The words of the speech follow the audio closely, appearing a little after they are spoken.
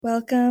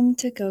Welcome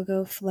to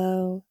GoGo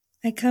Flow.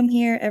 I come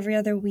here every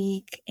other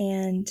week,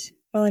 and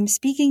while I'm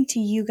speaking to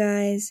you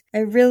guys, I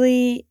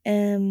really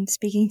am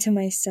speaking to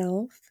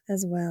myself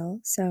as well.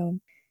 So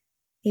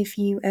if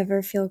you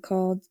ever feel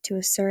called to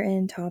a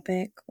certain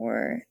topic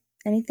or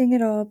anything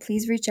at all,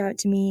 please reach out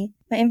to me.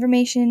 My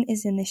information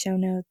is in the show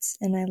notes,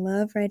 and I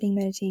love writing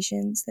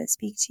meditations that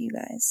speak to you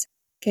guys.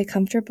 Get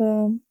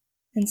comfortable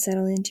and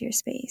settle into your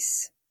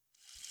space.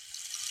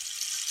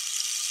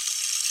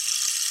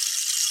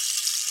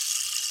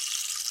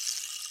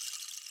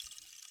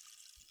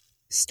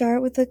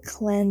 Start with a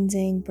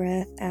cleansing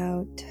breath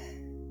out,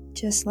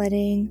 just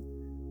letting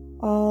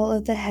all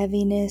of the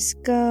heaviness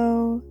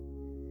go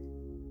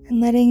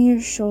and letting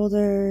your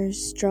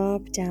shoulders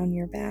drop down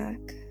your back.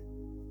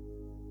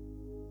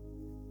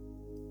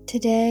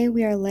 Today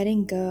we are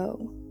letting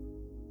go.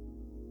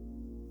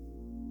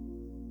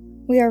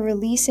 We are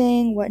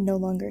releasing what no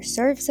longer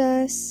serves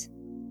us,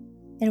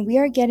 and we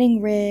are getting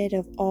rid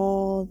of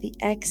all the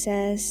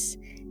excess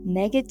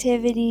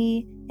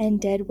negativity and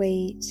dead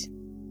weight.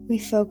 We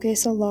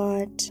focus a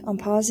lot on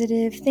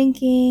positive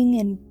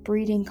thinking and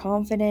breeding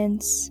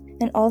confidence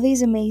and all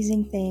these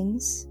amazing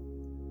things.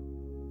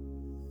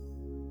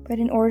 But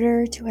in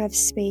order to have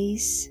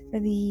space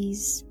for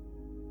these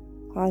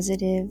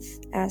positive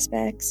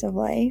aspects of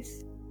life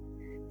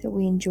that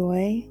we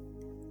enjoy,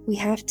 we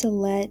have to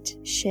let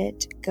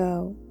shit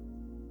go.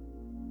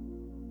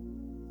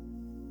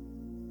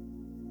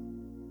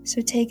 So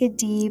take a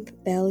deep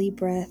belly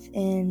breath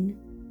in.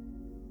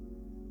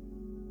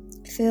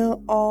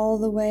 Fill all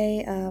the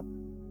way up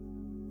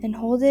and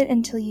hold it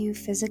until you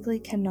physically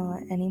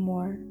cannot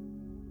anymore.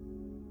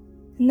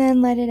 And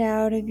then let it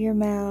out of your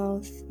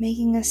mouth,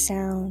 making a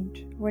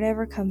sound,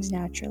 whatever comes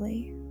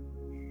naturally.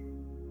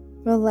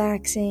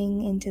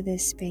 Relaxing into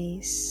this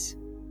space.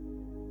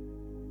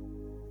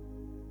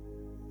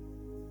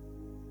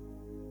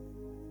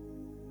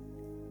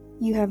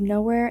 You have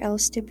nowhere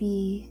else to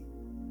be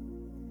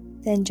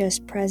than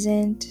just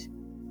present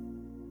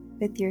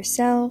with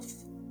yourself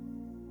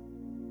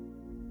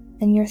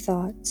and your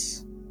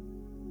thoughts.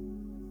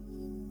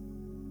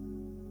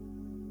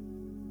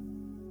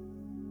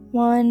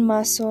 One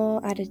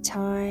muscle at a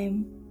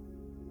time.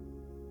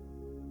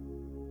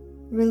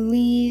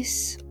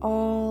 Release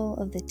all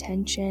of the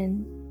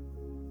tension.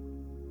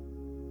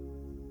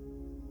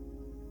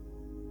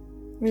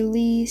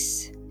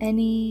 Release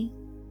any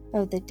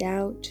of the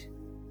doubt.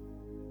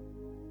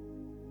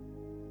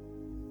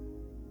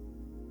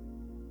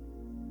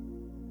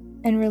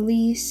 And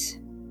release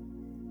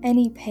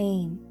any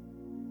pain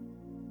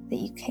that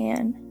you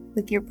can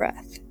with your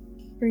breath.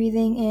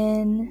 Breathing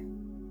in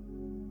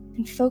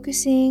and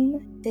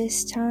focusing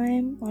this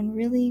time on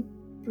really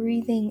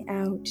breathing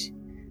out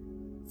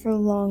for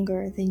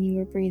longer than you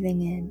were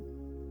breathing in,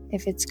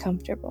 if it's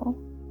comfortable.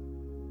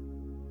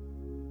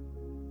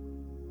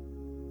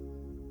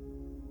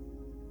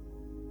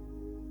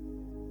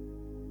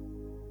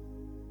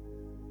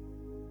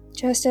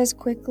 Just as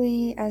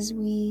quickly as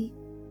we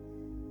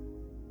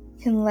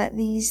can let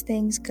these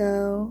things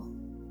go,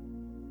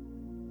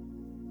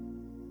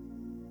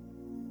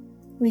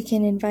 we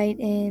can invite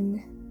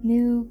in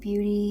new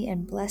beauty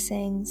and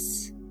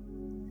blessings,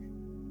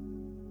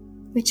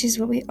 which is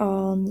what we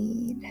all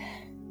need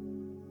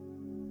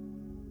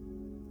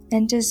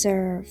and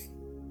deserve.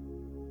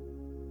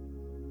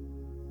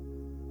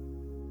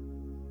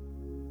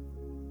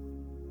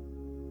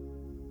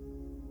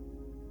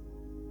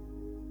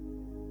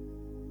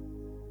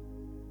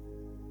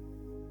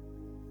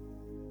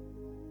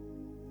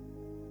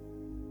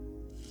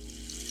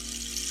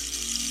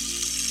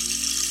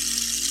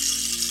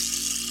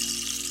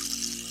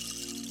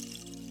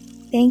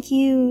 Thank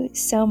you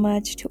so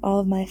much to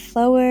all of my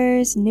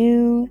flowers,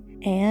 new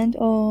and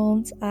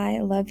old. I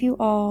love you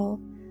all.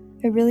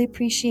 I really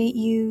appreciate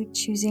you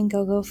choosing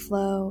GoGo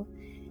Flow.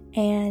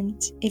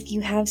 And if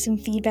you have some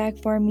feedback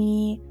for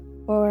me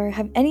or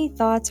have any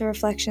thoughts or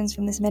reflections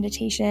from this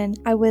meditation,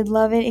 I would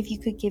love it if you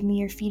could give me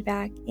your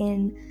feedback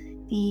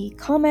in the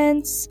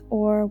comments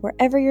or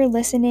wherever you're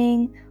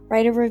listening.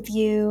 Write a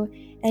review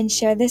and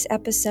share this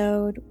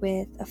episode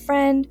with a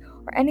friend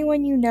or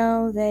anyone you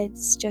know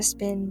that's just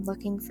been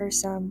looking for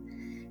some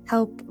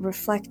help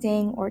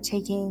reflecting or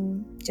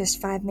taking just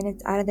 5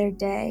 minutes out of their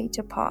day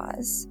to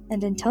pause.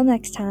 And until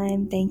next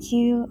time, thank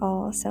you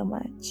all so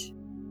much.